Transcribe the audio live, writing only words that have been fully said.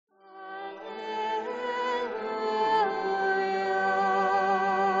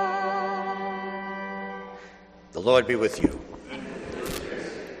The Lord be with you.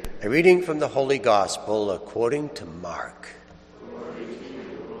 A reading from the Holy Gospel according to Mark.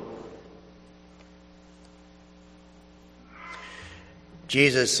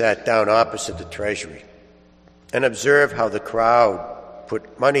 Jesus sat down opposite the treasury and observed how the crowd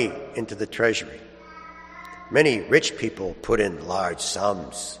put money into the treasury. Many rich people put in large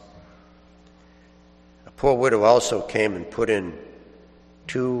sums. A poor widow also came and put in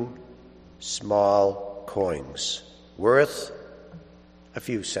 2 small coins, worth a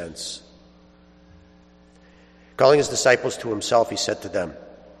few cents. Calling his disciples to himself, he said to them,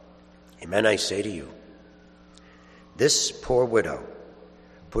 "Amen, I say to you, this poor widow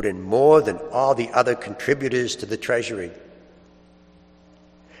put in more than all the other contributors to the treasury.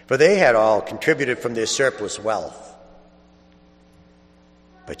 For they had all contributed from their surplus wealth.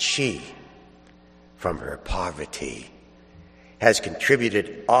 But she, from her poverty, has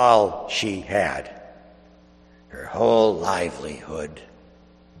contributed all she had, her whole livelihood."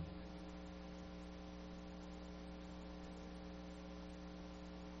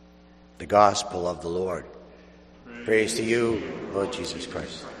 The Gospel of the Lord. Praise to you, Lord Jesus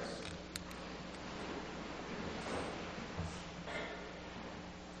Christ.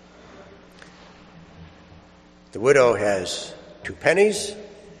 The widow has 2 pennies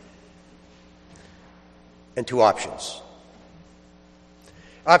and 2 options.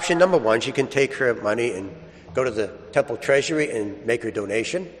 Option number 1, she can take her money and go to the temple treasury and make her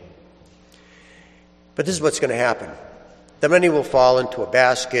donation. But this is what's going to happen. The money will fall into a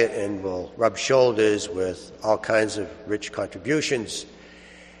basket and will rub shoulders with all kinds of rich contributions.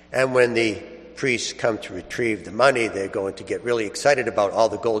 And when the priests come to retrieve the money, they're going to get really excited about all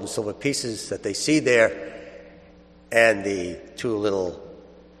the gold and silver pieces that they see there. And the 2 little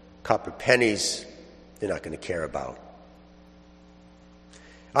copper pennies, they're not going to care about.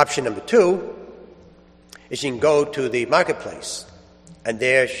 Option number 2 is you can go to the marketplace. And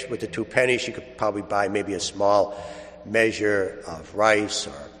there, with the 2 pennies, you could probably buy maybe a small measure of rice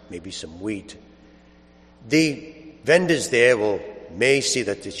or maybe some wheat. The vendors there may see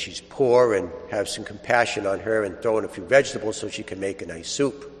that she's poor and have some compassion on her and throw in a few vegetables so she can make a nice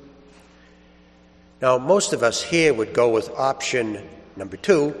soup. Now, most of us here would go with option number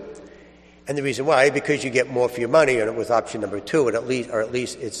 2, and the reason why, because you get more for your money with option number 2, or at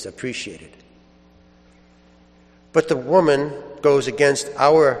least it's appreciated. But the woman goes against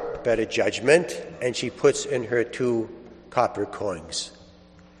our better judgment, and she puts in her 2 copper coins.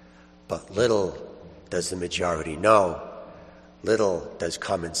 But little does the majority know, little does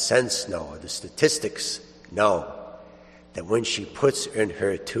common sense know, or the statistics know, that when she puts in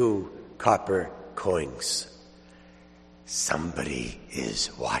her 2 copper coins, somebody is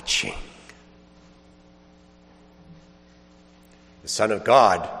watching. The Son of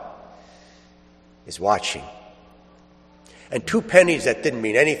God is watching. And 2 pennies that didn't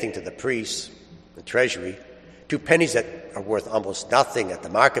mean anything to the priests, the treasury, 2 pennies that are worth almost nothing at the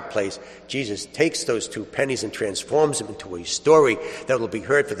marketplace, Jesus takes those 2 pennies and transforms them into a story that will be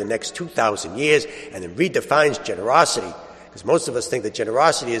heard for the next 2,000 years, and then redefines generosity. Because most of us think that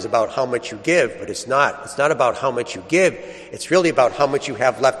generosity is about how much you give, but it's not. It's not about how much you give. It's really about how much you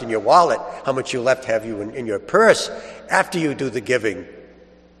have left in your wallet, how much you left have you in your purse after you do the giving.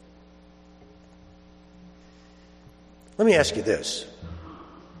 Let me ask you this.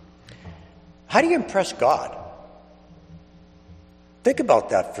 How do you impress God? Think about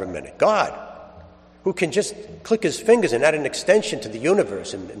that for a minute. God, who can just click his fingers and add an extension to the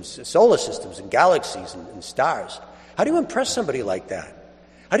universe and solar systems and galaxies and stars. How do you impress somebody like that?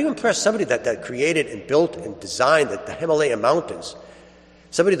 How do you impress somebody that created and built and designed the Himalaya mountains?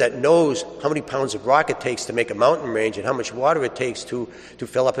 Somebody that knows how many pounds of rock it takes to make a mountain range and how much water it takes to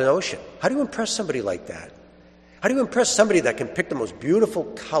fill up an ocean. How do you impress somebody like that? How do you impress somebody that can pick the most beautiful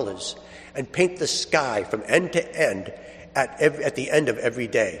colors and paint the sky from end to end at the end of every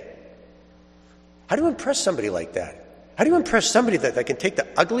day? How do you impress somebody like that? How do you impress somebody that can take the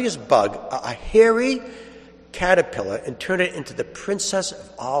ugliest bug, a hairy caterpillar, and turn it into the princess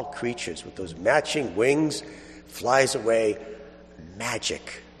of all creatures with those matching wings, flies away,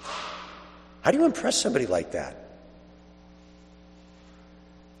 magic? How do you impress somebody like that?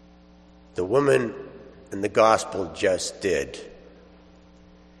 The woman in the gospel just did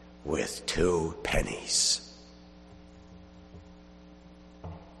with 2 pennies.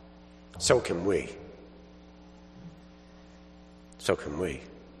 So can we. So can we.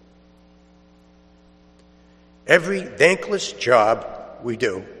 Every thankless job we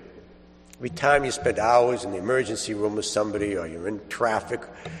do, every time you spend hours in the emergency room with somebody, or you're in traffic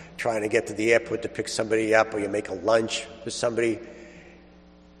trying to get to the airport to pick somebody up, or you make a lunch with somebody,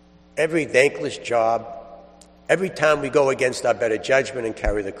 every thankless job, Every time we go against our better judgment and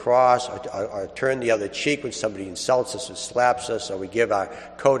carry the cross, or turn the other cheek when somebody insults us or slaps us, or we give our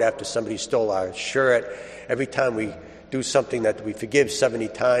coat after somebody stole our shirt, every time we do something that we forgive 70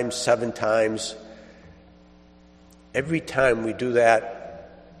 times, 7 times, every time we do that,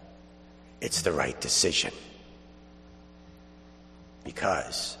 it's the right decision.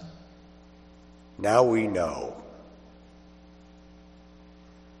 Because now we know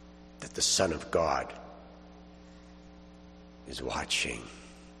that the Son of God is watching.